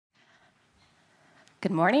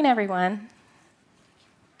Good morning, everyone.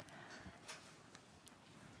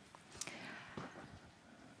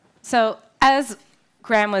 So, as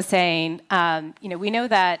Graham was saying, we know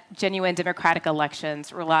that genuine democratic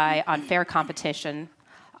elections rely on fair competition,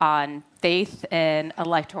 on faith in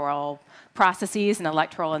electoral processes and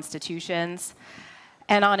electoral institutions,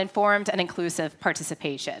 and on informed and inclusive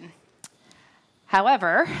participation.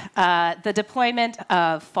 However, the deployment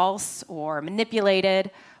of false or manipulated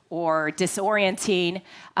or disorienting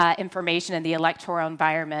information in the electoral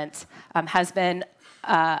environment has been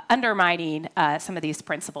undermining some of these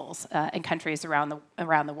principles in countries around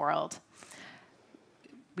the world.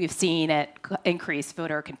 We've seen it increase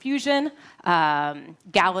voter confusion,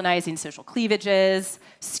 galvanizing social cleavages,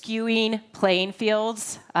 skewing playing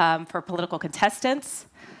fields for political contestants,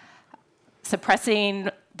 suppressing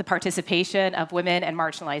the participation of women and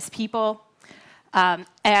marginalized people,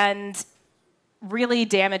 and really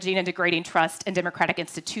damaging and degrading trust in democratic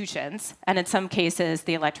institutions, and in some cases,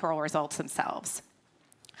 the electoral results themselves.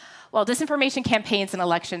 While disinformation campaigns and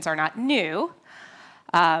elections are not new,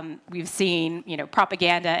 we've seen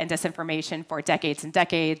propaganda and disinformation for decades and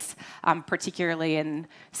decades, particularly in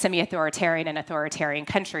semi-authoritarian and authoritarian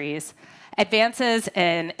countries. Advances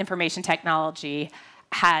in information technology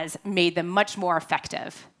has made them much more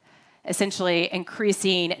effective, essentially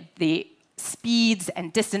increasing the speeds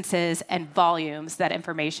and distances and volumes that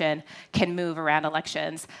information can move around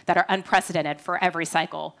elections that are unprecedented for every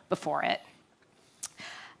cycle before it.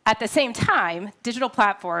 At the same time, digital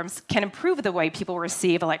platforms can improve the way people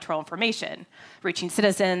receive electoral information, reaching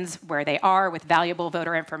citizens where they are with valuable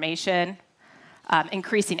voter information,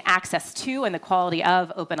 increasing access to and the quality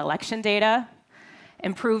of open election data,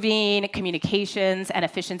 improving communications and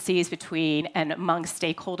efficiencies between and among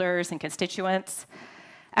stakeholders and constituents,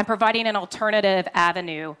 and providing an alternative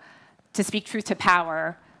avenue to speak truth to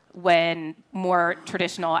power when more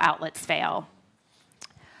traditional outlets fail.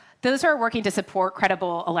 Those who are working to support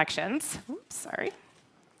credible elections,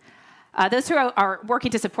 those who are working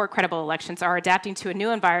to support credible elections are adapting to a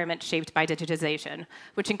new environment shaped by digitization,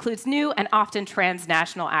 which includes new and often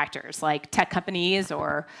transnational actors like tech companies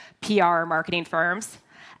or PR marketing firms,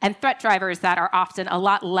 and threat drivers that are often a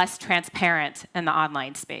lot less transparent in the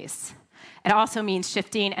online space. It also means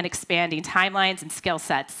shifting and expanding timelines and skill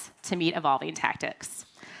sets to meet evolving tactics.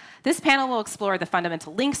 This panel will explore the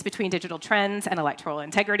fundamental links between digital trends and electoral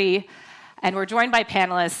integrity, and we're joined by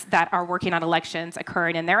panelists that are working on elections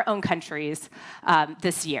occurring in their own countries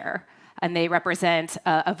this year. And they represent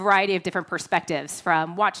a variety of different perspectives,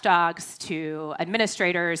 from watchdogs to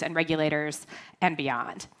administrators and regulators and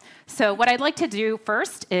beyond. So what I'd like to do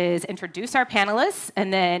first is introduce our panelists,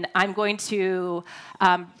 and then I'm going to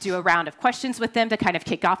do a round of questions with them to kind of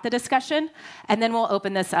kick off the discussion, and then we'll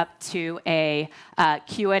open this up to a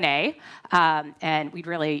Q&A, and we'd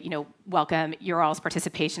really welcome your all's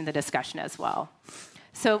participation in the discussion as well.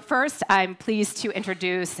 So first, I'm pleased to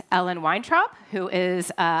introduce Ellen Weintraub, who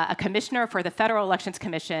is a commissioner for the Federal Elections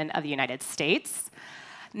Commission of the United States.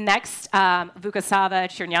 Next, Vukašava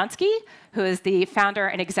Černjanski, who is the founder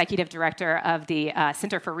and executive director of the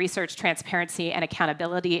Center for Research, Transparency, and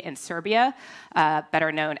Accountability in Serbia,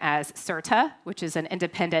 better known as CERTA, which is an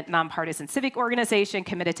independent, nonpartisan civic organization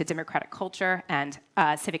committed to democratic culture and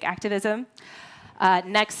civic activism.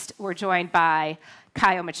 Next, we're joined by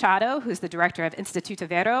Caio Machado, who's the director of Instituto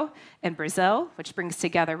Vero in Brazil, which brings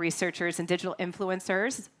together researchers and digital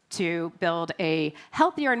influencers to build a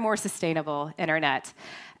healthier and more sustainable internet.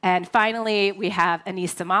 And finally, we have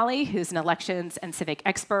Anis Samali, who's an elections and civic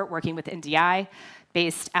expert working with NDI,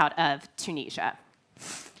 based out of Tunisia.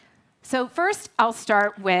 So first, I'll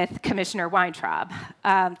start with Commissioner Weintraub.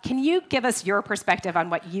 Can you give us your perspective on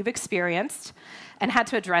what you've experienced and had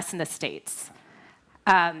to address in the States?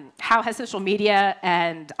 How has social media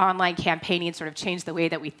and online campaigning sort of changed the way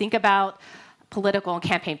that we think about political and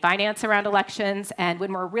campaign finance around elections? And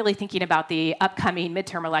when we're really thinking about the upcoming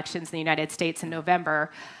midterm elections in the United States in November,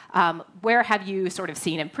 where have you sort of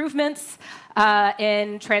seen improvements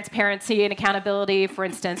in transparency and accountability, for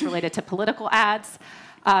instance, related to political ads?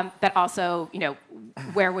 But also,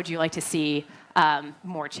 where would you like to see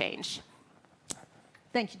more change?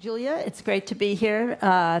 Thank you, Julia. It's great to be here.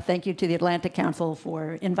 Thank you to the Atlantic Council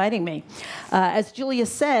for inviting me. As Julia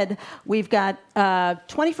said, we've got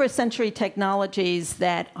 21st century technologies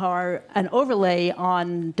that are an overlay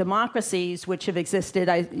on democracies which have existed.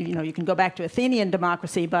 You can go back to Athenian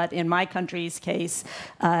democracy, but in my country's case,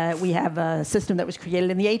 we have a system that was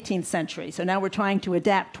created in the 18th century. So now we're trying to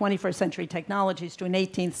adapt 21st century technologies to an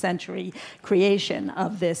 18th century creation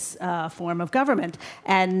of this form of government.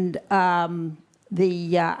 And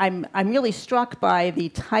I'm really struck by the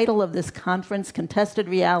title of this conference, Contested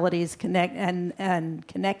Realities and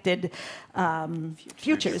Connected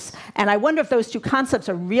Futures. And I wonder if those two concepts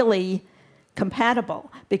are really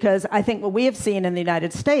compatible, because I think what we have seen in the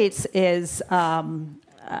United States is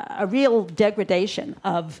a real degradation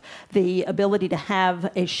of the ability to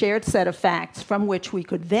have a shared set of facts from which we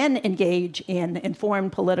could then engage in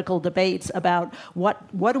informed political debates about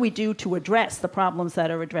what do we do to address the problems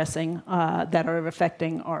that are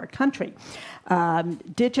affecting our country.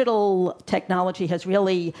 Digital technology has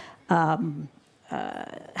really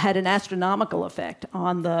had an astronomical effect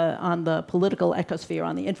on the political ecosphere,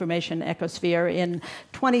 on the information ecosphere. In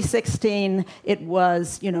 2016, it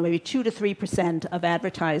was maybe 2 to 3% of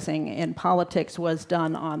advertising in politics was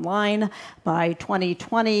done online. By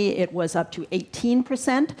 2020, it was up to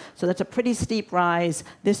 18%. So that's a pretty steep rise.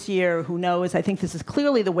 This year, who knows? I think this is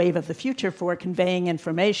clearly the wave of the future for conveying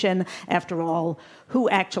information. After all, who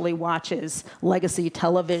actually watches legacy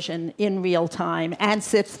television in real time and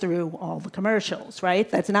sits through all the commercials, right?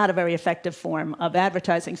 That's not a very effective form of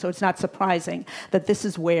advertising, so it's not surprising that this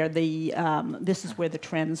is where the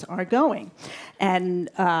trends are going. And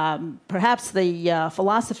perhaps the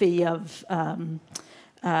philosophy of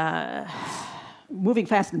moving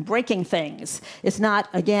fast and breaking things is not,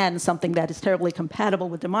 again, something that is terribly compatible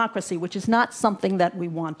with democracy, which is not something that we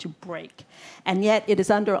want to break. And yet it is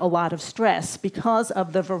under a lot of stress because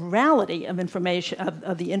of the virality of information,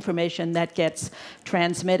 of the information that gets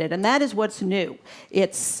transmitted. And that is what's new.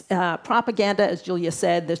 It's propaganda, as Julia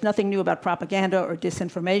said. There's nothing new about propaganda or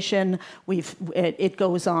disinformation. It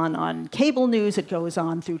goes on cable news. It goes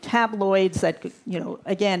on through tabloids that,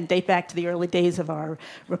 again, date back to the early days of our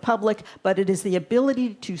republic. But it is the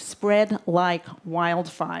ability to spread like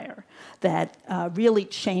wildfire that really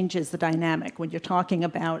changes the dynamic when you're talking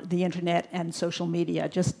about the internet and social media.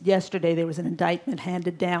 Just yesterday, there was an indictment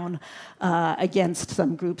handed down against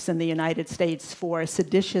some groups in the United States for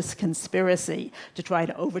seditious conspiracy to try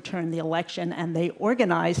to overturn the election, and they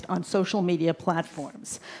organized on social media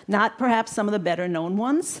platforms. Not perhaps some of the better-known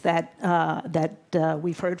ones that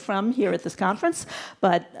we've heard from here at this conference,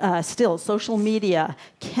 but still, social media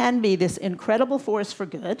can be this incredible force for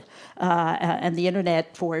good, and the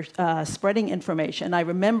internet for spreading information. I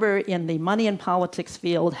remember in the money and politics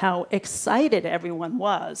field how excited everyone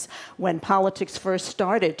was when politics first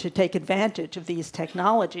started to take advantage of these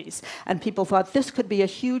technologies. And people thought this could be a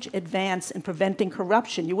huge advance in preventing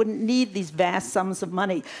corruption. You wouldn't need these vast sums of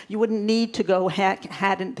money. You wouldn't need to go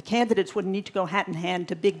the candidates wouldn't need to go hat in hand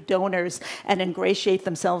to big donors and ingratiate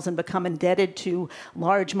themselves and become indebted to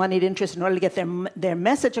large moneyed interests in order to get their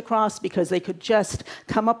message across, because they could just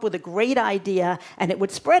come up with a great idea and it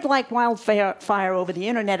would spread like wildfire over the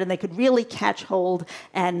internet, and they could really catch hold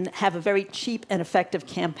and have a very cheap and effective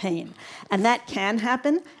campaign. And that can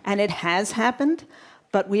happen, and it has happened,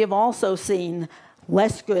 but we have also seen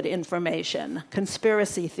less good information,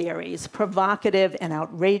 conspiracy theories, provocative and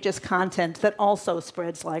outrageous content that also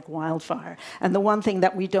spreads like wildfire. And the one thing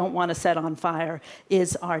that we don't want to set on fire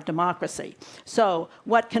is our democracy. So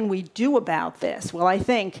what can we do about this? Well, I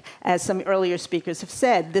think, as some earlier speakers have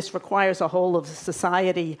said, this requires a whole of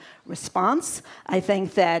society response. I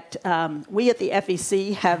think that we at the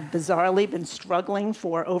FEC have bizarrely been struggling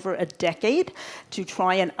for over a decade to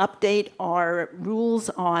try and update our rules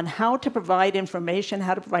on how to provide information,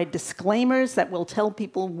 how to provide disclaimers that will tell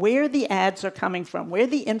people where the ads are coming from, where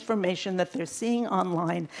the information that they're seeing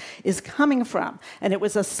online is coming from. And it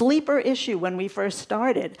was a sleeper issue when we first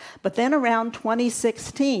started. But then around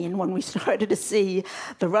 2016, when we started to see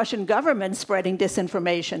the Russian government spreading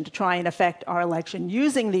disinformation to try and affect our election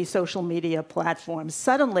using these social media platforms,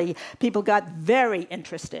 suddenly people got very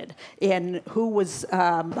interested in who was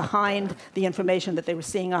behind the information that they were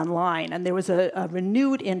seeing online. And there was a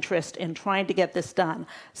renewed interest in trying to get this done.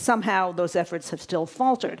 Somehow those efforts have still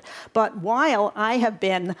faltered. But while I have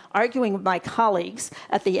been arguing with my colleagues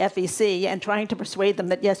at the FEC and trying to persuade them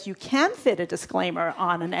that, yes, you can fit a disclaimer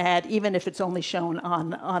on an ad, even if it's only shown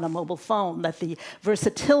on a mobile phone, that the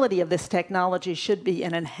versatility of this technology should be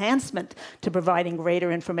an enhancement to providing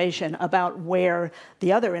greater information about where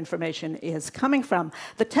the other information is coming from,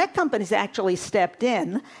 the tech companies actually stepped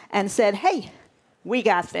in and said, hey, we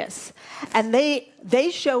got this. And they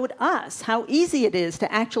they showed us how easy it is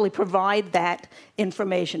to actually provide that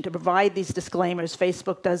information, to provide these disclaimers.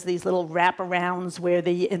 Facebook does these little wraparounds where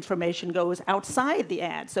the information goes outside the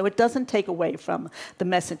ad, so it doesn't take away from the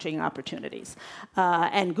messaging opportunities.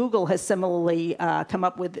 And Google has similarly come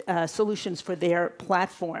up with solutions for their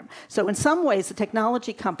platform. So in some ways, the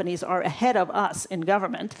technology companies are ahead of us in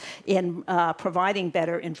government in providing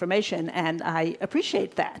better information, and I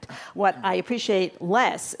appreciate that. What I appreciate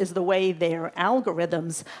less is the way their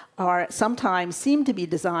algorithms are sometimes seem to be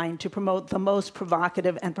designed to promote the most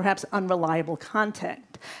provocative and perhaps unreliable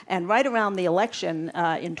content. And right around the election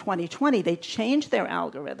in 2020, they changed their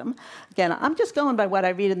algorithm. Again, I'm just going by what I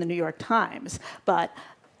read in the New York Times, but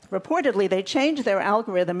reportedly, they changed their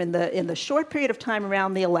algorithm in the short period of time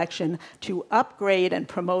around the election to upgrade and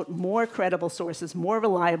promote more credible sources, more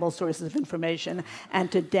reliable sources of information,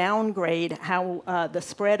 and to downgrade how the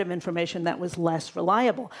spread of information that was less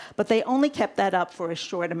reliable. But they only kept that up for a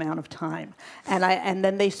short amount of time. And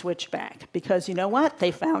then they switched back. Because you know what?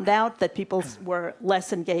 They found out that people were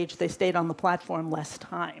less engaged. They stayed on the platform less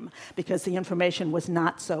time because the information was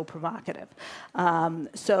not so provocative.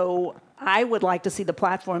 So I would like to see the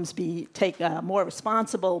platforms take a more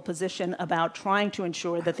responsible position about trying to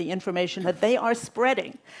ensure that the information that they are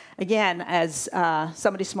spreading, again, as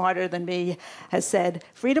somebody smarter than me has said,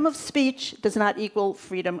 freedom of speech does not equal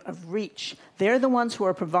freedom of reach. They're the ones who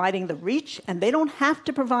are providing the reach, and they don't have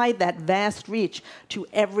to provide that vast reach to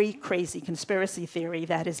every crazy conspiracy theory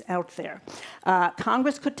that is out there.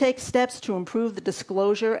 Congress could take steps to improve the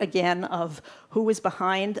disclosure, again, of who is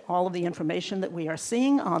behind all of the information that we are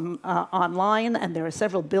seeing online, and there are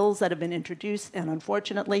several bills that have been introduced and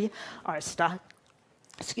unfortunately are stuck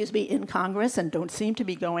in Congress and don't seem to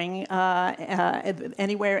be going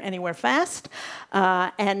anywhere fast.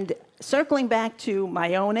 And circling back to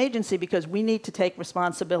my own agency, because we need to take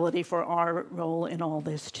responsibility for our role in all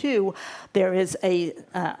this too, there is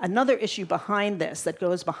another issue behind this that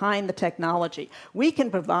goes behind the technology. We can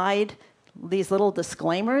provide these little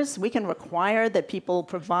disclaimers. We can require that people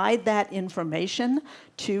provide that information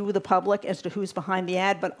to the public as to who's behind the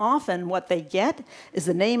ad, but often what they get is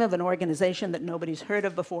the name of an organization that nobody's heard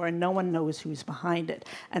of before and no one knows who's behind it.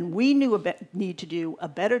 And we need to do a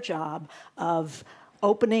better job of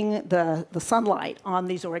opening the sunlight on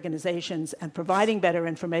these organizations and providing better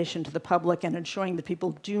information to the public and ensuring that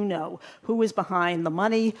people do know who is behind the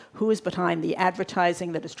money, who is behind the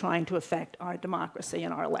advertising that is trying to affect our democracy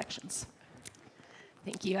and our elections.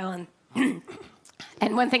 Thank you, Ellen.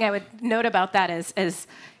 And one thing I would note about that is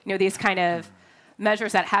these kind of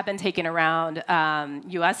measures that have been taken around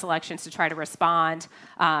U.S. elections to try to respond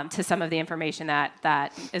to some of the information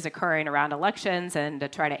that is occurring around elections and to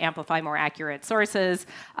try to amplify more accurate sources.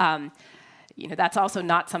 That's also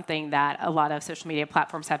not something that a lot of social media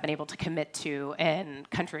platforms have been able to commit to in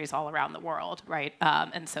countries all around the world, right?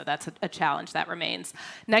 And so that's a challenge that remains.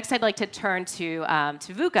 Next, I'd like to turn to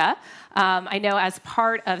Vuka. I know as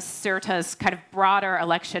part of CERTA's kind of broader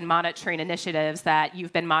election monitoring initiatives that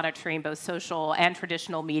you've been monitoring both social and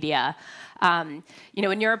traditional media. In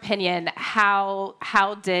your opinion, how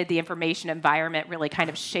did the information environment really kind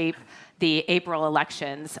of shape the April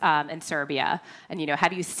elections in Serbia? And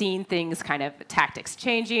have you seen things kind of tactics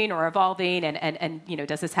changing or evolving? And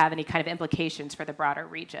does this have any kind of implications for the broader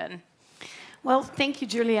region? Well, thank you,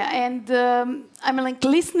 Julia. And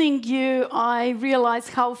listening to you, I realize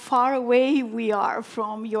how far away we are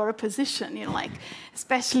from your position,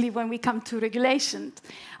 especially when we come to regulation.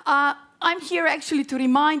 I'm here actually to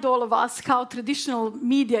remind all of us how traditional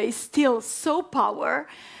media is still so powerful,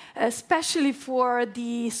 especially for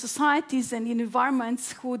the societies and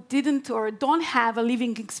environments who didn't or don't have a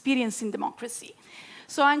living experience in democracy.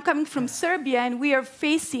 So I'm coming from Serbia, and we are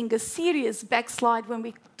facing a serious backslide when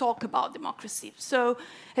we talk about democracy. So,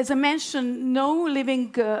 as I mentioned, no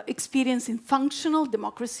living experience in functional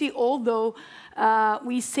democracy, although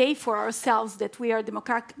we say for ourselves that we are a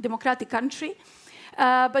democratic country.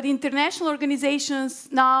 But international organizations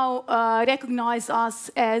now recognize us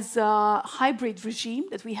as a hybrid regime,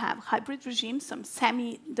 that we have hybrid regime, some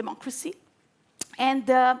semi-democracy. And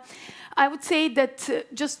I would say that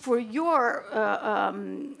just for your,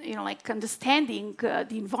 understanding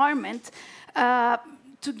the environment,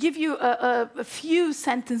 to give you a few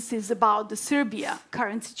sentences about the Serbia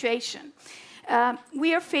current situation.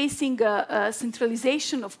 We are facing a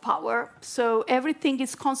centralization of power, so everything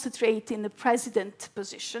is concentrated in the president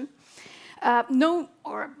position. A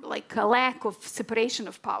lack of separation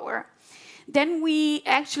of power. Then we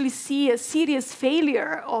actually see a serious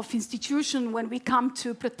failure of institutions when we come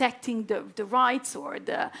to protecting the rights or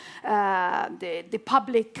the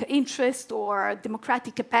public interest or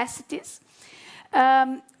democratic capacities.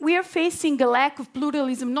 We are facing a lack of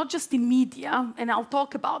pluralism, not just in media, and I'll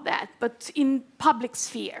talk about that, but in public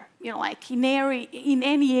sphere, like in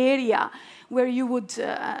any area where you would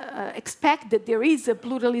expect that there is a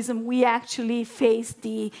pluralism, we actually face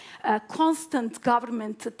the constant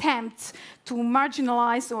government attempts to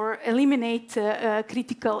marginalize or eliminate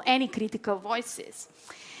any critical voices.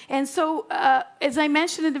 And so, as I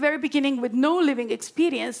mentioned at the very beginning, with no living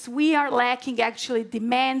experience, we are lacking actually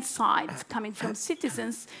demand side coming from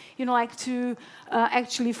citizens, like to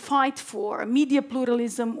actually fight for media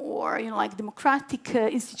pluralism or, like democratic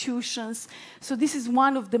institutions. So this is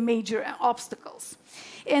one of the major obstacles.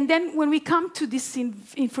 And then when we come to this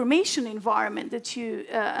information environment that you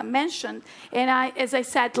mentioned, and as I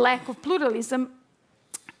said, lack of pluralism,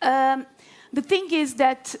 the thing is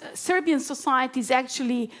that Serbian society is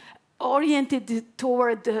actually oriented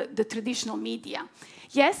toward the traditional media.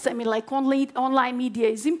 Yes, I mean, like online media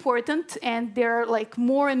is important, and they're like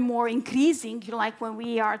more and more increasing, like when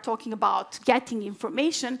we are talking about getting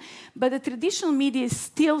information, but the traditional media is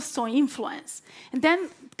still so influenced. And then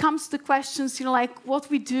comes the questions, like what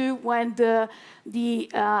we do when like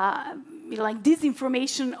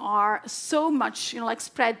disinformation are so much, like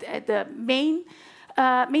spread at the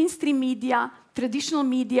mainstream media, traditional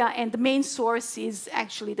media, and the main source is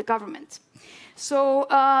actually the government. So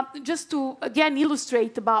just to, again,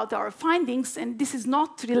 illustrate about our findings, and this is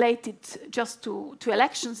not related just to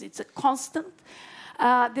elections, it's a constant,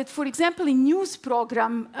 that, for example, in news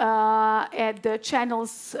program at the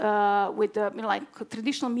channels with the, like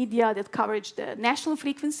traditional media that coverage the national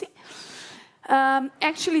frequency,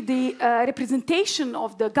 actually the representation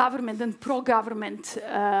of the government and pro-government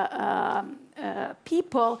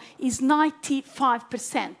people is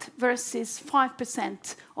 95% versus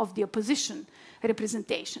 5% of the opposition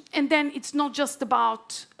representation. And then it's not just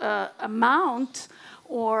about amount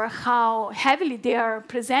or how heavily they are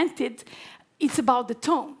presented, it's about the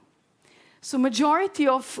tone. So majority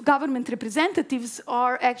of government representatives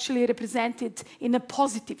are actually represented in a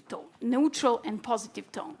positive tone, neutral and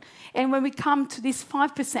positive tone. And when we come to this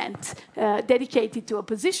 5% dedicated to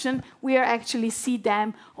opposition, we are actually see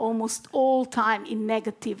them almost all time in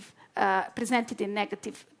negative, presented in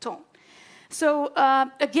negative tone. So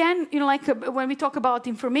again, like when we talk about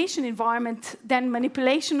information environment, then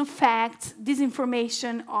manipulation of facts,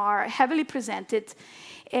 disinformation are heavily presented.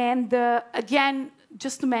 And again,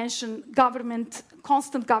 just to mention,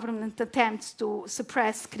 constant government attempts to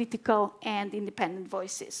suppress critical and independent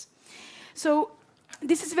voices. So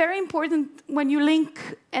this is very important when you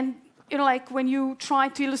link and like when you try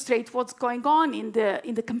to illustrate what's going on in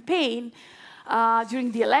the campaign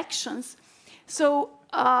during the elections. So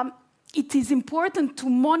it is important to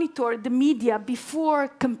monitor the media before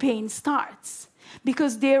campaign starts,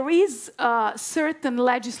 because there is certain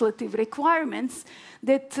legislative requirements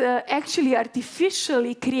that actually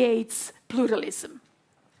artificially creates pluralism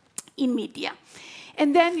in media.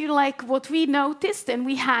 And then, like what we noticed, and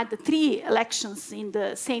we had 3 elections in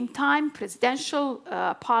the same time, presidential,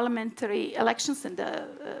 parliamentary elections, and the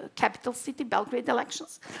capital city, Belgrade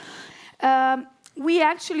elections. We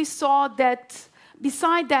actually saw that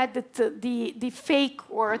beside that the fake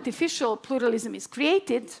or artificial pluralism is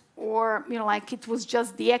created, or like it was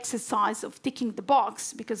just the exercise of ticking the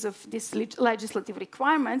box because of these legislative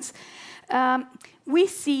requirements, we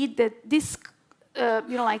see that this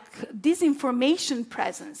like disinformation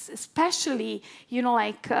presence, especially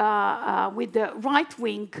with the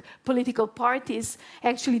right-wing political parties,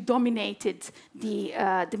 actually dominated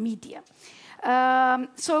the media.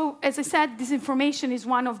 So, as I said, disinformation is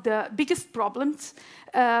one of the biggest problems.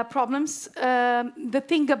 The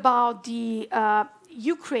thing about the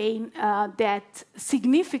Ukraine that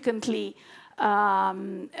significantly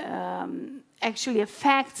actually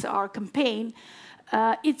affects our campaign,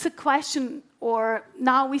 it's a question, or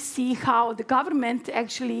now we see how the government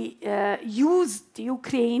actually used the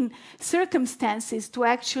Ukraine circumstances to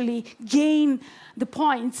actually gain the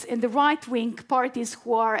points, and the right-wing parties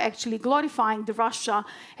who are actually glorifying the Russia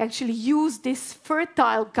actually use this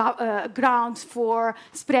fertile ground for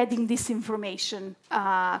spreading disinformation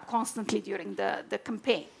constantly during the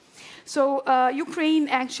campaign. So Ukraine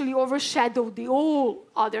actually overshadowed all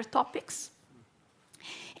other topics.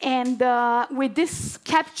 And with this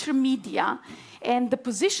capture media and the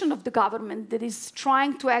position of the government that is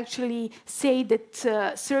trying to actually say that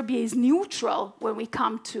Serbia is neutral when we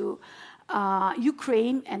come to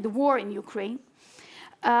Ukraine and the war in Ukraine,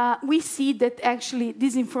 we see that actually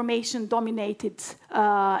disinformation dominated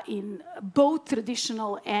in both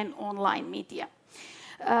traditional and online media.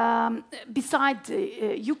 beside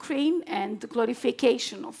Ukraine and the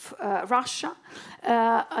glorification of Russia,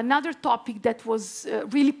 another topic that was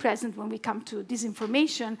really present when we come to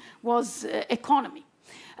disinformation was economy.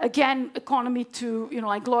 Again, economy to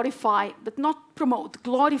like glorify, but not promote,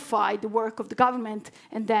 glorify the work of the government,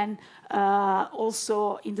 and then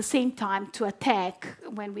also in the same time to attack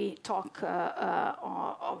when we talk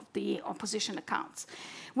of the opposition accounts.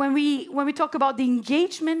 When we talk about the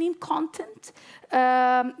engagement in content,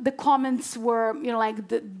 the comments were like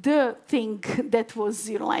the thing that was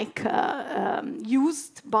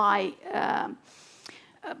used by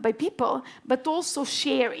people, but also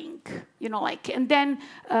sharing, and then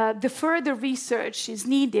the further research is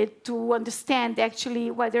needed to understand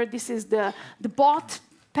actually whether this is the bot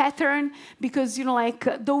pattern, because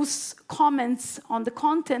those comments on the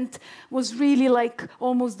content was really like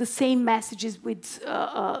almost the same messages with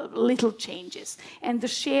little changes, and the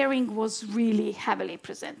sharing was really heavily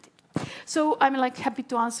presented. So I'm happy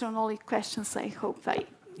to answer on all your questions. I hope I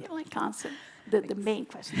answered the main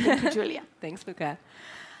question. Thank you, Julia. Thanks, Luca.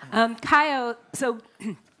 Caio, so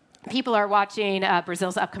people are watching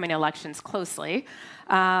Brazil's upcoming elections closely.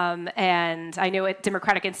 And I know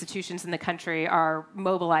democratic institutions in the country are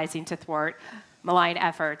mobilizing to thwart malign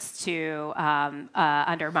efforts to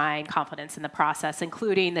undermine confidence in the process,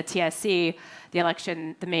 including the TSC,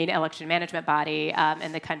 the main election management body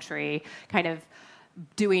in the country, kind of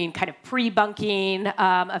doing pre-bunking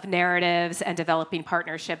of narratives and developing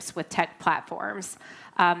partnerships with tech platforms.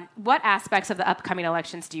 What aspects of the upcoming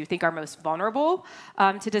elections do you think are most vulnerable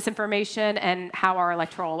to disinformation, and how are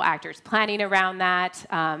electoral actors planning around that?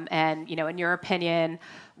 And in your opinion,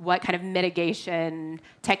 what kind of mitigation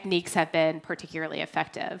techniques have been particularly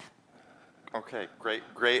effective? Okay,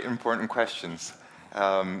 great, important questions.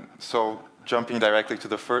 So jumping directly to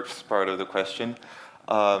the first part of the question,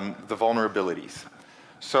 the vulnerabilities.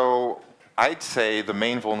 So I'd say the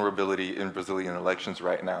main vulnerability in Brazilian elections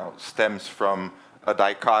right now stems from a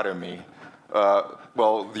dichotomy.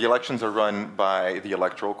 Well, the elections are run by the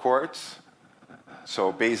electoral courts.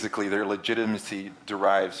 So basically, their legitimacy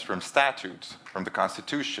derives from statutes, from the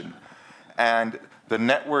Constitution. And the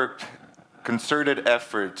networked, concerted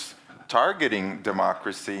efforts targeting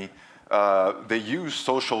democracy, they use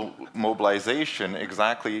social mobilization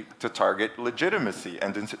exactly to target legitimacy.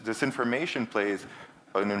 And disinformation plays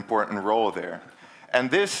an important role there.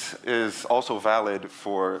 And this is also valid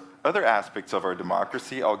for other aspects of our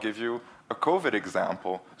democracy. I'll give you a COVID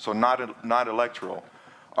example, so not electoral.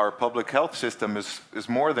 Our public health system is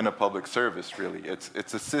more than a public service, really.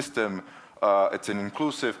 It's a system, it's an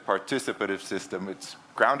inclusive, participative system. It's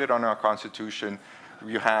grounded on our Constitution.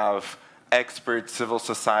 You have experts, civil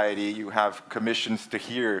society, you have commissions to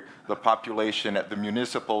hear the population at the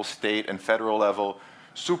municipal, state, and federal level,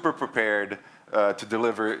 super prepared to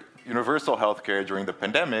deliver universal health care during the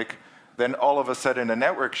pandemic. Then all of a sudden a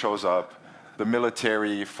network shows up. The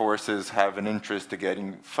military forces have an interest in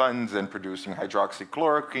getting funds and producing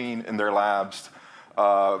hydroxychloroquine in their labs.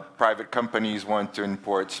 Private companies want to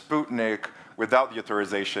import Sputnik without the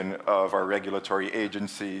authorization of our regulatory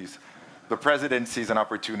agencies. The president sees an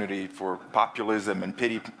opportunity for populism and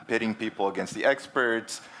pitting people against the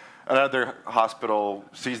experts. Another hospital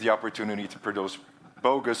sees the opportunity to produce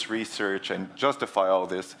bogus research and justify all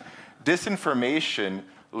this. Disinformation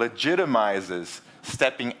legitimizes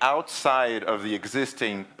stepping outside of the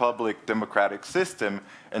existing public democratic system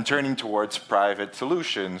and turning towards private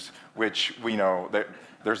solutions, which we know that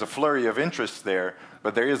there's a flurry of interest there,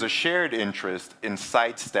 but there is a shared interest in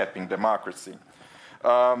sidestepping democracy.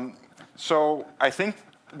 So I think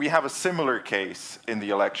we have a similar case in the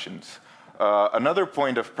elections. Another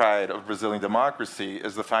point of pride of Brazilian democracy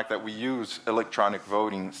is the fact that we use electronic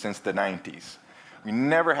voting since the 90s. We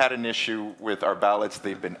never had an issue with our ballots.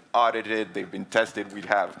 They've been audited, they've been tested. We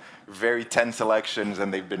have very tense elections,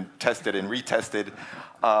 and they've been tested and retested.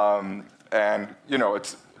 And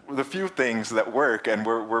it's the few things that work, and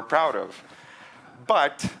we're proud of.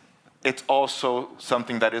 But it's also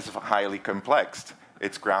something that is highly complex.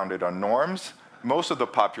 It's grounded on norms. Most of the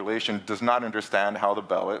population does not understand how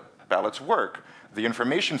the ballots work. The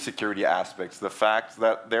information security aspects, the fact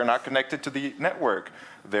that they're not connected to the network,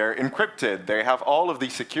 they're encrypted, they have all of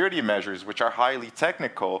these security measures which are highly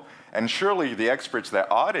technical, and surely the experts that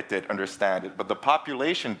audit it understand it, but the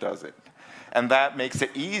population doesn't. And that makes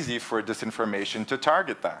it easy for disinformation to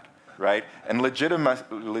target that, right? And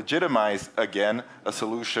legitimize, again, a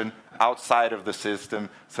solution outside of the system,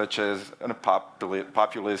 such as a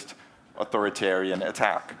populist authoritarian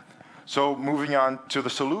attack. So moving on to the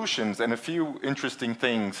solutions, and a few interesting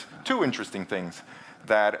things, two interesting things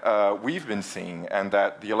that we've been seeing and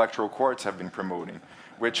that the electoral courts have been promoting.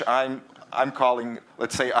 which I'm calling,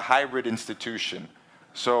 let's say, a hybrid institution.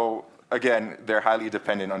 So again, they're highly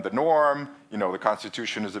dependent on the norm. You know, the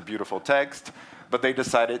Constitution is a beautiful text, but they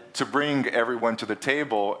decided to bring everyone to the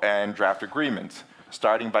table and draft agreements,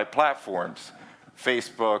 starting by platforms.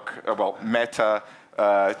 Facebook, well, Meta,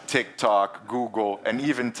 TikTok, Google, and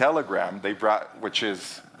even Telegram, they brought, which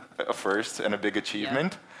is a first and a big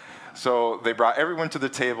achievement. Yeah. So they brought everyone to the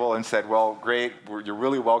table and said, well, great, you're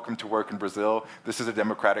really welcome to work in Brazil. This is a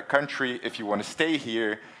democratic country. If you want to stay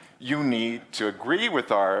here, you need to agree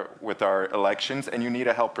with our elections, and you need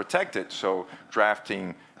to help protect it. So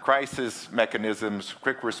drafting crisis mechanisms,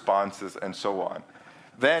 quick responses, and so on.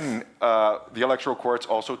 Then the electoral courts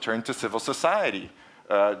also turned to civil society,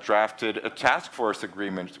 drafted a task force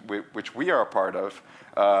agreement, which we are a part of,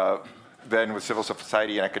 then with civil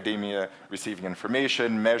society and academia receiving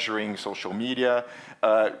information, measuring social media,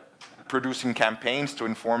 producing campaigns to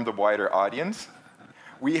inform the wider audience.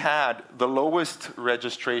 We had the lowest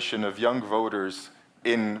registration of young voters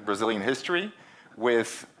in Brazilian history,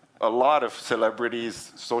 with a lot of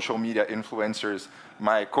celebrities, social media influencers.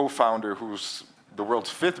 My co-founder, who's the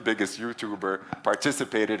world's 5th biggest YouTuber,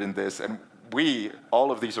 participated in this, and we,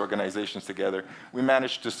 all of these organizations together, we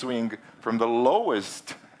managed to swing from the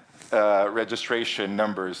lowest registration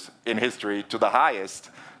numbers in history to the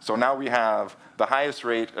highest. So now we have the highest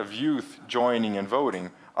rate of youth joining and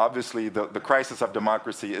voting. Obviously, the crisis of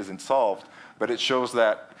democracy isn't solved, but it shows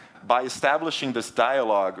that by establishing this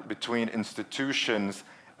dialogue between institutions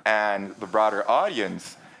and the broader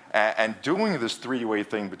audience, and doing this three-way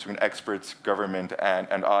thing between experts, government,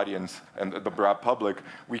 and audience, and the broad public,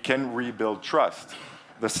 we can rebuild trust.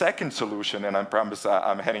 The second solution, and I promise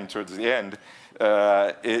I'm heading towards the end,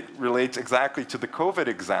 it relates exactly to the COVID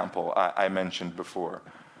example I mentioned before.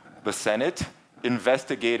 The Senate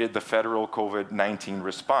investigated the federal COVID-19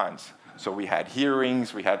 response. So we had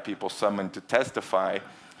hearings, we had people summoned to testify,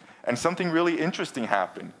 and something really interesting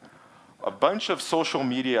happened. A bunch of social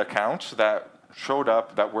media accounts that showed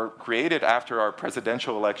up that were created after our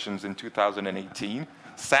presidential elections in 2018,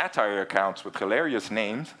 satire accounts with hilarious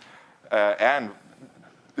names, and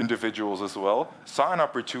individuals as well, saw an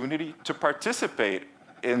opportunity to participate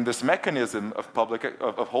in this mechanism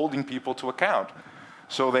of holding people to account.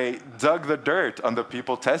 So they dug the dirt on the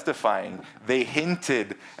people testifying. They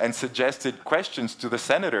hinted and suggested questions to the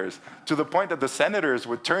senators, to the point that the senators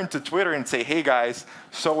would turn to Twitter and say, hey guys,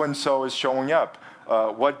 so-and-so is showing up.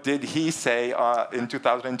 What did he say in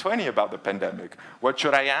 2020 about the pandemic? What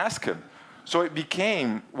should I ask him? So it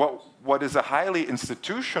became what is a highly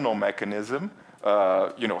institutional mechanism,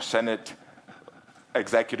 Senate,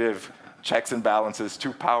 executive, checks and balances,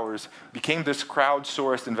 2 powers, became this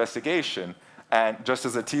crowdsourced investigation. And just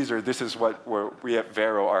as a teaser, this is what we at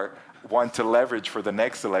Vero want to leverage for the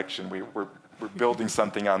next election. We're building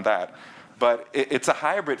something on that. But it's a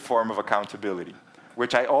hybrid form of accountability,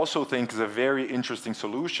 which I also think is a very interesting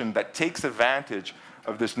solution that takes advantage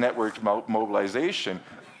of this networked mobilization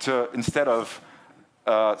to, instead of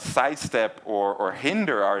sidestep or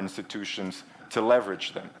hinder our institutions, to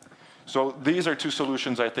leverage them. So these are 2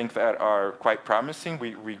 solutions I think that are quite promising.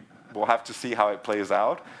 We'll have to see how it plays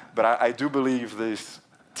out. But I do believe this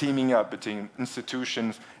teaming up between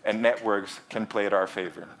institutions and networks can play at our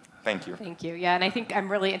favor. Thank you. Thank you. Yeah, and I think I'm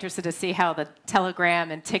really interested to see how the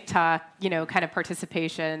Telegram and TikTok, kind of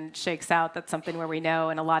participation shakes out. That's something where we know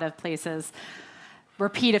in a lot of places,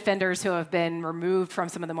 repeat offenders who have been removed from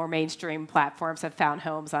some of the more mainstream platforms have found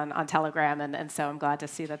homes on Telegram, and so I'm glad to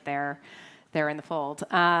see that they're in the fold.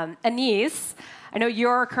 Anis, I know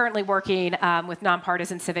you're currently working with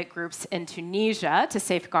nonpartisan civic groups in Tunisia to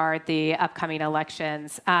safeguard the upcoming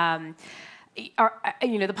elections. The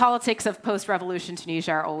politics of post-revolution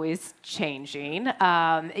Tunisia are always changing.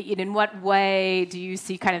 In what way do you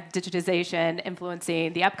see kind of digitization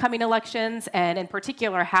influencing the upcoming elections, and in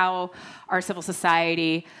particular, how are civil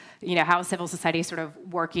society, how is civil society sort of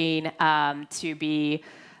working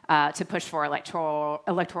to push for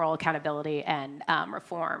electoral accountability and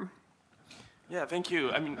reform? Yeah, thank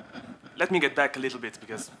you. I mean, let me get back a little bit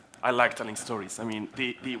because I like telling stories. I mean,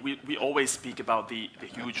 we always speak about the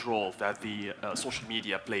huge role that the social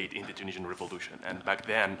media played in the Tunisian revolution. And back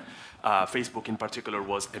then, Facebook in particular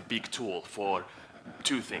was a big tool for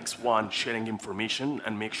 2 things. One, sharing information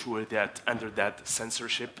and make sure that under that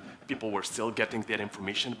censorship, people were still getting their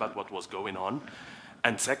information about what was going on.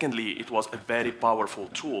 And secondly, it was a very powerful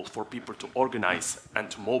tool for people to organize and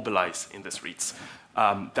to mobilize in the streets.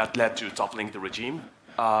 That led to toppling the regime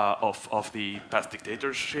of the past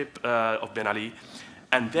dictatorship of Ben Ali.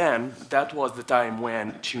 And then that was the time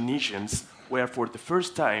when Tunisians were, for the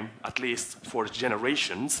first time, at least for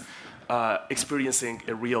generations, experiencing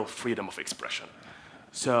a real freedom of expression.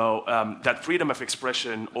 So that freedom of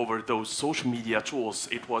expression over those social media tools,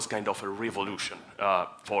 it was kind of a revolution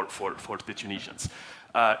for the Tunisians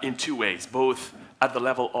in two ways, both at the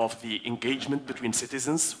level of the engagement between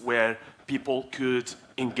citizens, where people could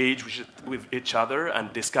engage with each other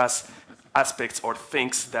and discuss aspects or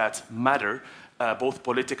things that matter, both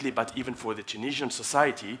politically but even for the Tunisian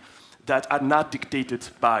society, that are not dictated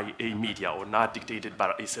by a media or not dictated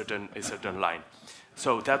by a certain line.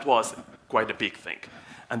 So that was quite a big thing.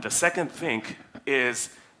 And the second thing is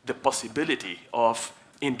the possibility of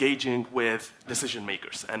engaging with decision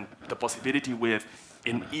makers and the possibility with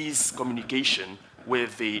an ease communication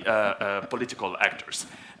with the political actors.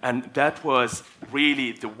 And that was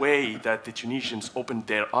really the way that the Tunisians opened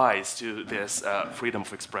their eyes to this freedom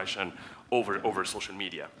of expression over social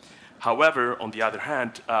media. However, on the other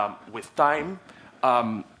hand, with time,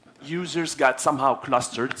 users got somehow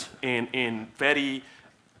clustered in very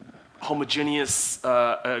homogeneous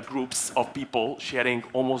groups of people sharing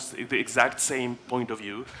almost the exact same point of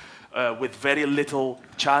view with very little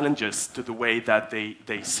challenges to the way that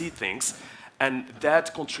they see things. And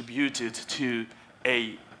that contributed to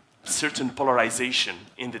a certain polarization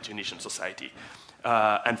in the Tunisian society.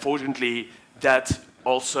 Unfortunately, that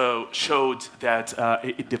also showed that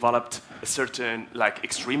it developed a certain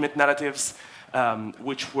extremist narratives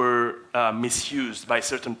which were misused by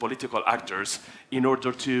certain political actors in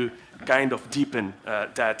order to kind of deepen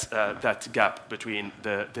that gap between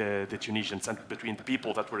the Tunisians and between the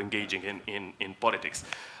people that were engaging in politics.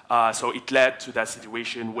 So it led to that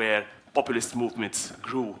situation where populist movements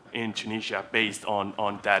grew in Tunisia based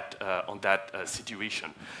on that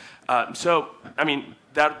situation. So, I mean,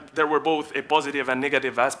 there were both a positive and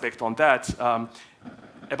negative aspect on that.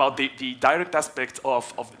 About the direct aspect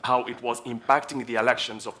of how it was impacting the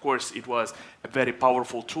elections, of course, it was a very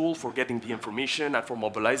powerful tool for getting the information and for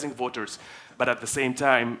mobilizing voters. But at the same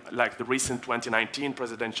time, like the recent 2019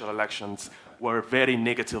 presidential elections were very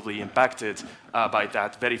negatively impacted by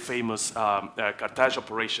that very famous Carthage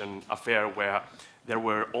operation affair, where there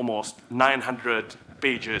were almost 900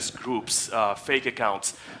 pages, groups, fake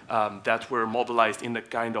accounts that were mobilized in a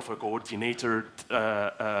kind of a coordinated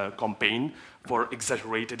campaign for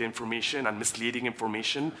exaggerated information and misleading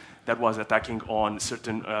information that was attacking on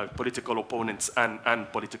certain political opponents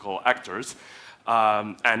and political actors.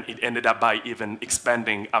 And it ended up by even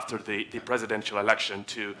expanding after the presidential election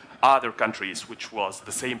to other countries, which was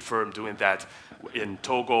the same firm doing that in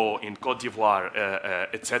Togo, in Cote d'Ivoire,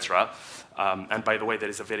 etc. And by the way, there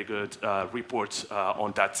is a very good report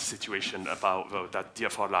on that situation about that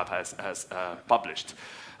DFR Lab has published.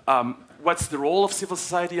 What's the role of civil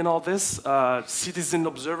society in all this? Citizen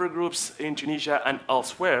observer groups in Tunisia and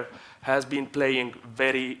elsewhere has been playing a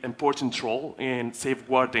very important role in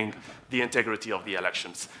safeguarding the integrity of the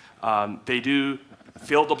elections. They do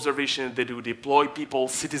field observation, they do deploy people,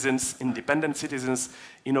 citizens, independent citizens,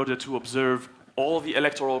 in order to observe all the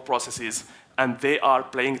electoral processes, and they are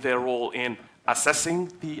playing their role in assessing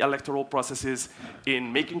the electoral processes,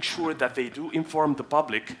 in making sure that they do inform the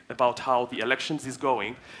public about how the elections is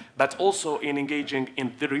going, but also in engaging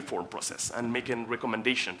in the reform process and making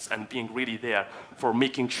recommendations and being really there for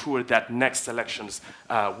making sure that next elections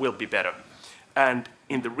will be better. And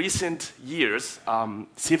in the recent years,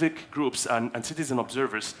 civic groups and citizen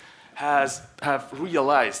observers have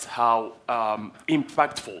realized how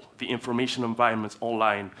impactful the information environment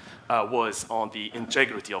online was on the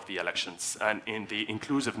integrity of the elections and in the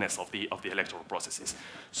inclusiveness of the electoral processes.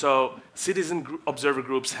 So citizen observer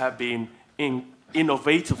groups have been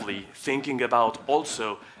innovatively thinking about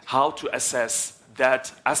also how to assess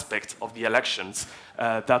that aspect of the elections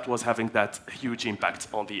that was having that huge impact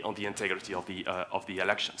on the integrity of the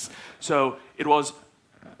elections. So it was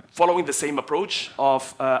following the same approach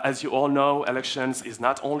of, as you all know, elections is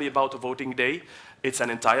not only about a voting day, it's an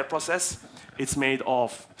entire process. It's made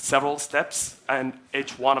of several steps, and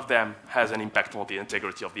each one of them has an impact on the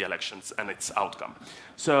integrity of the elections and its outcome.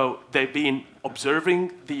 So they've been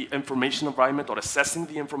observing the information environment or assessing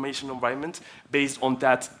the information environment based on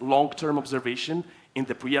that long-term observation in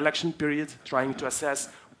the pre-election period, trying to assess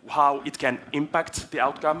how it can impact the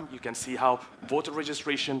outcome. You can see how voter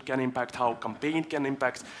registration can impact, how campaign can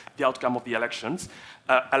impact the outcome of the elections.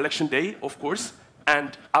 Election day, of course,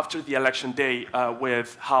 and after the election day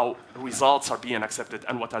with how results are being accepted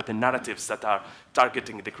and what are the narratives that are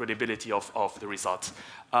targeting the credibility of the results.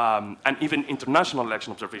 And even international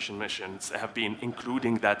election observation missions have been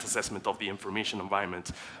including that assessment of the information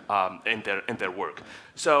environment in their work.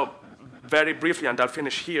 So very briefly, and I'll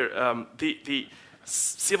finish here, the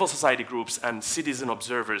civil society groups and citizen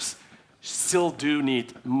observers still do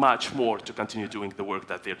need much more to continue doing the work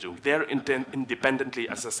that they're doing. They're independently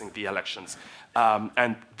assessing the elections,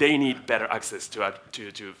 and they need better access to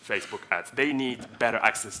Facebook ads. They need better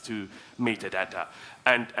access to metadata,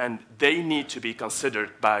 and they need to be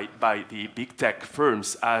considered by the big tech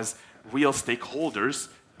firms as real stakeholders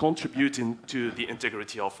contributing to the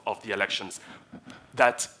integrity of the elections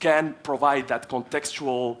that can provide that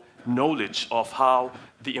contextual knowledge of how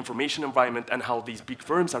the information environment and how these big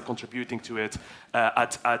firms are contributing to it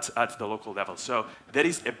at the local level. So there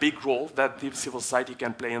is a big role that the civil society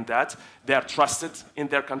can play in that. They are trusted in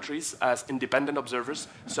their countries as independent observers,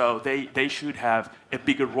 so they should have a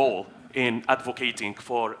bigger role in advocating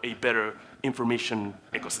for a better information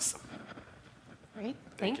ecosystem. Great,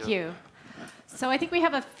 thank you. So I think we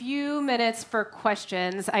have a few minutes for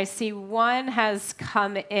questions. I see one has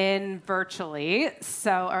come in virtually,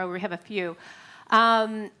 or we have a few.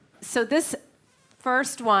 So this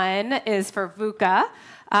first one is for Vuka.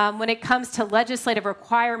 When it comes to legislative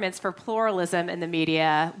requirements for pluralism in the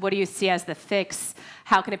media, what do you see as the fix?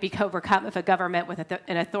 How can it be overcome if a government with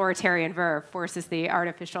an authoritarian verve forces the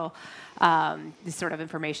artificial the sort of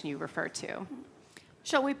information you referred to?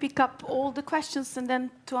 Shall we pick up all the questions and then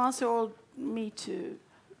to answer all me too?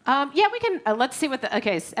 Yeah, we can. Let's see what the.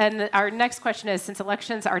 Okay, and our next question is: since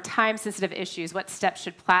elections are time-sensitive issues, what steps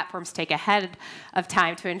should platforms take ahead of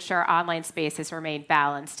time to ensure online spaces remain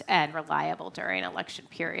balanced and reliable during election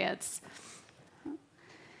periods?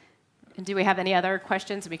 And do we have any other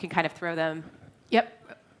questions? We can kind of throw them. Yep.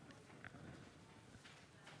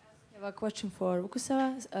 I have a question for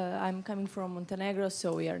Vukusava. I'm coming from Montenegro,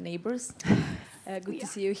 so we are neighbors. Good to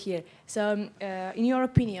see you here. So, in your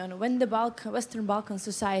opinion, when the Western Balkan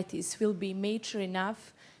societies will be mature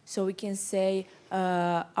enough so we can say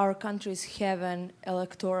our countries have an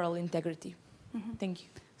electoral integrity? Mm-hmm. Thank you.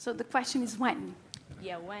 So the question is when?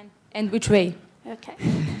 Yeah, when? And which way? Okay.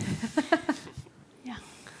 Yeah.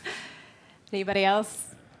 Anybody else?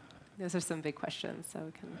 Those are some big questions, so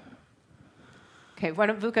we can... Okay,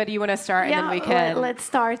 Vuka, do you want to start, and then we can... Let's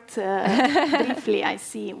start briefly. I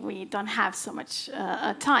see we don't have so much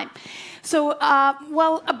time. So,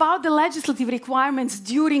 well, about the legislative requirements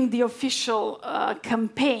during the official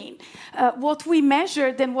campaign, what we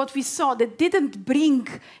measured and what we saw that didn't bring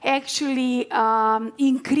actually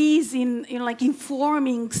increase in like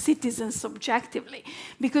informing citizens objectively,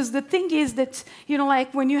 because the thing is that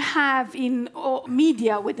like when you have in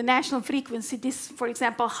media with the national frequency, this, for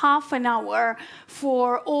example, half an hour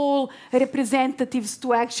for all representatives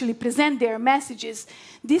to actually present their messages.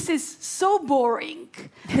 This is so boring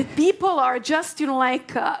that people are just,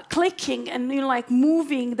 clicking and,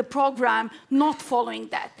 moving the program, not following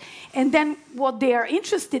that. And then what they are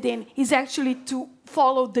interested in is actually to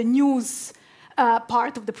follow the news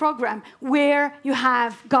part of the program, where you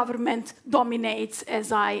have government dominates,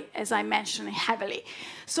 as I mentioned, heavily.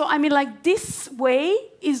 So, I mean, like, this way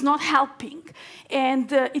is not helping.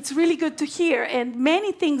 And it's really good to hear. And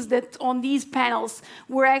many things that on these panels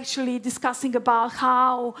we're actually discussing about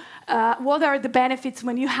how, what are the benefits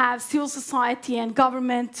when you have civil society and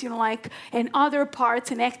government, and other parts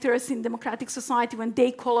and actors in democratic society when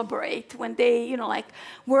they collaborate, when they,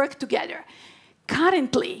 work together.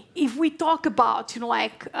 Currently, if we talk about,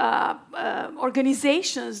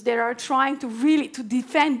 organizations that are trying to really to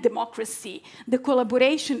defend democracy, the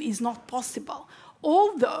collaboration is not possible.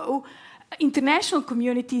 Although international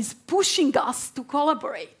community is pushing us to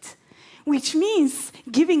collaborate, which means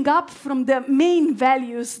giving up from the main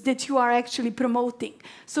values that you are actually promoting.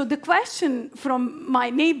 So the question from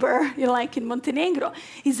my neighbor, in Montenegro,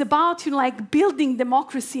 is about, building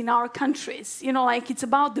democracy in our countries. It's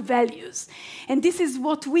about the values. And this is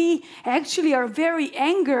what we actually are very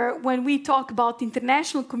angry when we talk about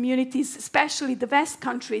international communities, especially the West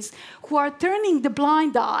countries, who are turning the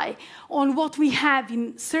blind eye on what we have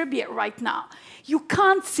in Serbia right now. You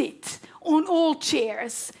can't sit on all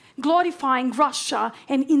chairs glorifying Russia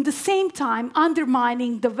and in the same time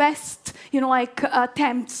undermining the West,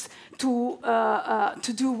 attempts to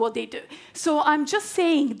do what they do. So I'm just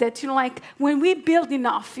saying that, when we build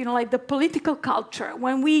enough, the political culture,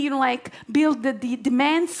 when we, build the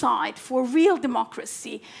demand side for real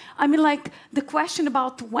democracy, I mean, the question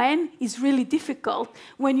about when is really difficult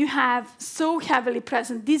when you have so heavily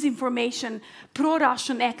present disinformation,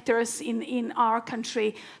 pro-Russian actors in our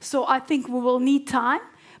country. So I think we will need time.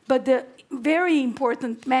 But the very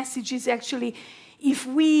important message is actually, if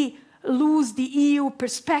we lose the EU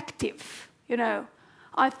perspective,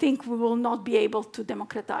 I think we will not be able to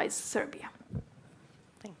democratize Serbia.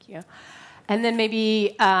 Thank you. And then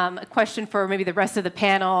maybe a question for maybe the rest of the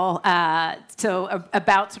panel,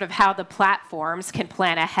 about sort of how the platforms can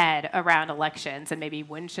plan ahead around elections, and maybe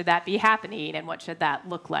when should that be happening, and what should that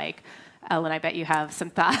look like? Ellen, I bet you have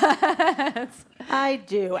some thoughts. I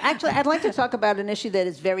do. Actually, I'd like to talk about an issue that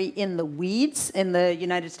is very in the weeds in the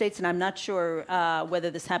United States, and I'm not sure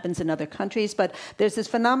whether this happens in other countries, but there's this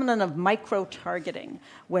phenomenon of micro-targeting,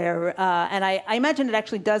 where, and I imagine it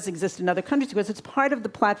actually does exist in other countries because it's part of the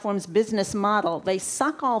platform's business model. They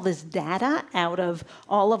suck all this data out of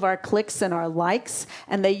all of our clicks and our likes,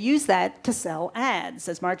 and they use that to sell ads.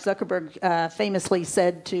 As Mark Zuckerberg famously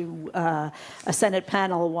said to a Senate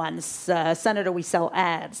panel once, Senator, we sell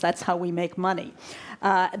ads. That's how we make money.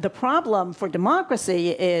 The problem for democracy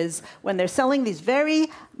is when they're selling these very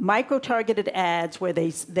micro-targeted ads where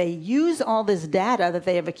they use all this data that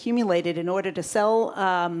they have accumulated in order to sell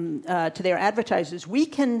to their advertisers. We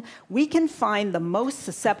can find the most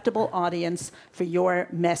susceptible audience for your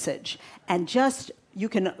message, and just you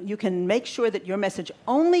can make sure that your message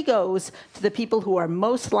only goes to the people who are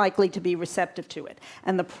most likely to be receptive to it.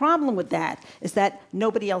 And the problem with that is that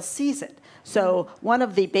nobody else sees it. So one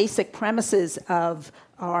of the basic premises of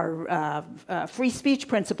our free speech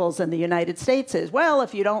principles in the United States is, well,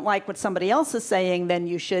 if you don't like what somebody else is saying, then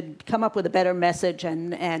you should come up with a better message,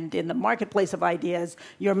 and in the marketplace of ideas,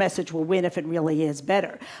 your message will win if it really is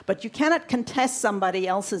better. But you cannot contest somebody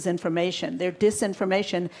else's information, their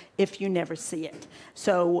disinformation, if you never see it.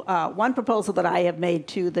 So one proposal that I have made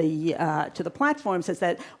to the platforms is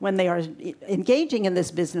that when they are engaging in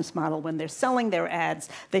this business model, when they're selling their ads,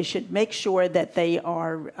 they should make sure that they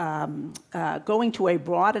are going to a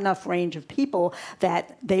broad enough range of people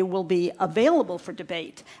that they will be available for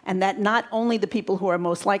debate, and that not only the people who are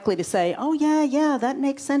most likely to say, oh, yeah, that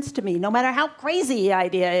makes sense to me, no matter how crazy the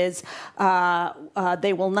idea is,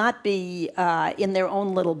 they will not be in their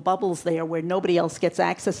own little bubbles there where nobody else gets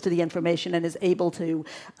access to the information and is able to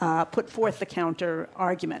put forth the counter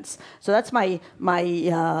arguments. So that's my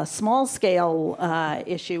small-scale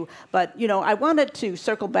issue. But I wanted to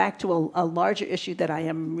circle back to a larger issue that I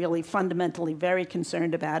am really fundamentally very concerned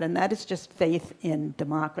about, and that is just faith in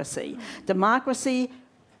democracy. Democracy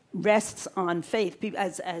rests on faith.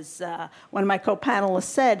 As one of my co-panelists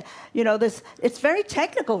said, it's very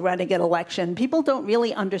technical running an election. People don't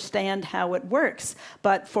really understand how it works.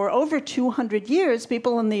 But for over 200 years,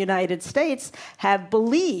 people in the United States have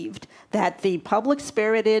believed that the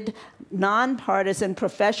public-spirited, nonpartisan,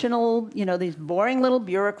 professional, these boring little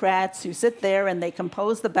bureaucrats who sit there and they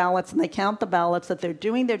compose the ballots and they count the ballots, that they're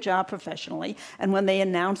doing their job professionally, and when they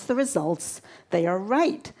announce the results, they are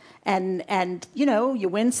right. And you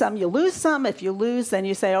win some, you lose some. If you lose, then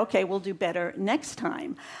you say, okay, we'll do better next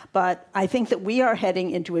time. But I think that we are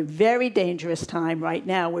heading into a very dangerous time right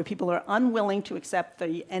now where people are unwilling to accept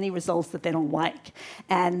any results that they don't like.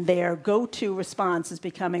 And their go-to response is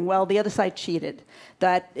becoming, well, the other side cheated,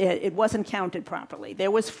 that it wasn't counted properly,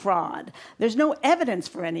 there was fraud. There's no evidence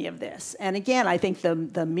for any of this. And again, I think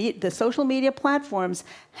the social media platforms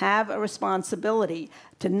have a responsibility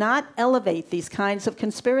to not elevate these kinds of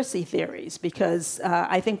conspiracy theories, because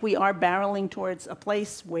I think we are barreling towards a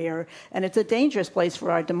place where, and it's a dangerous place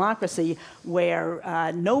for our democracy, where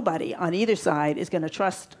nobody on either side is going to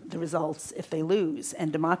trust the results if they lose,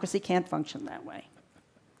 and democracy can't function that way.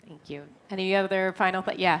 Thank you. Any other final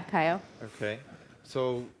thoughts? Yeah, Kaio? Okay.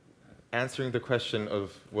 So answering the question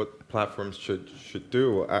of what platforms should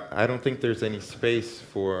do, I don't think there's any space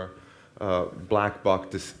for black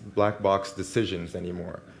box decisions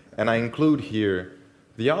anymore. And I include here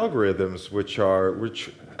the algorithms, which are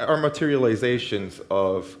materializations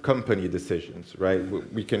of company decisions, right?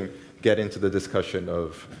 We can get into the discussion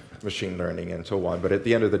of machine learning and so on, but at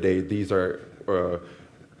the end of the day, these are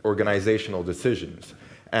organizational decisions.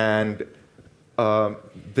 And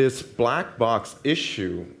this black box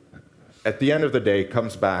issue, at the end of the day,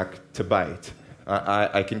 comes back to bite.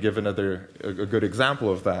 I can give a good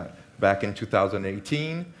example of that. Back in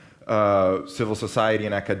 2018, civil society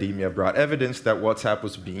and academia brought evidence that WhatsApp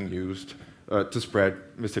was being used to spread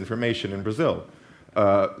misinformation in Brazil.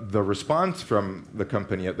 The response from the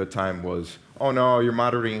company at the time was, oh no, you're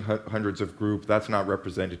monitoring hundreds of groups, that's not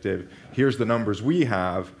representative. Here's the numbers we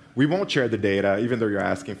have. We won't share the data, even though you're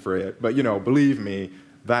asking for it. But believe me,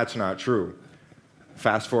 that's not true.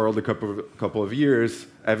 Fast forward a couple of years,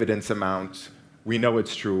 evidence amounts. We know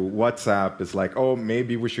it's true. WhatsApp is like, oh,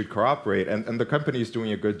 maybe we should cooperate. And the company is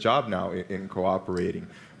doing a good job now in cooperating.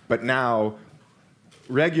 But now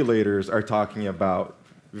regulators are talking about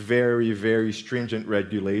very, very stringent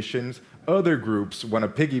regulations, other groups want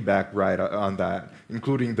to piggyback right on that,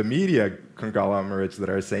 including the media conglomerates that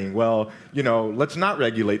are saying, well, you know, let's not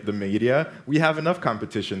regulate the media. We have enough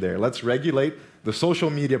competition there. Let's regulate the social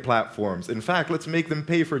media platforms. In fact, let's make them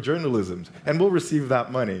pay for journalism, and we'll receive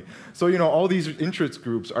that money. So, you know, all these interest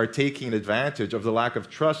groups are taking advantage of the lack of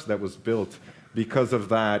trust that was built because of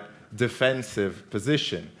that defensive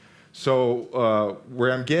position. So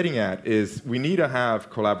where I'm getting at is we need to have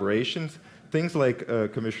collaborations. Things like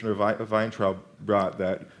Commissioner Weintraub brought,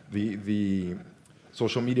 that the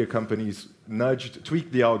social media companies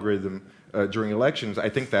tweaked the algorithm during elections. I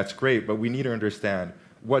think that's great, but we need to understand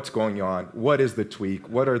what's going on, what is the tweak,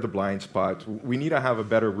 what are the blind spots. We need to have a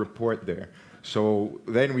better report there. So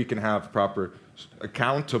then we can have proper,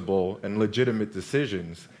 accountable, and legitimate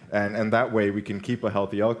decisions. And that way we can keep a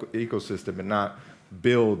healthy ecosystem and not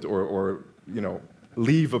build or you know,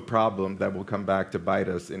 leave a problem that will come back to bite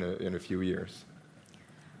us in a few years.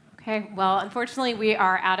 Okay, well, unfortunately, we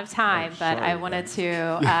are out of time, but I wanted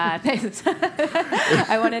to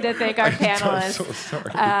I wanted to thank our panelists I'm so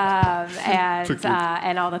sorry.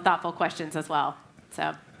 And all the thoughtful questions as well.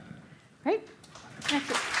 So, great. I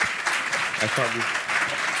thought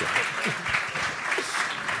we...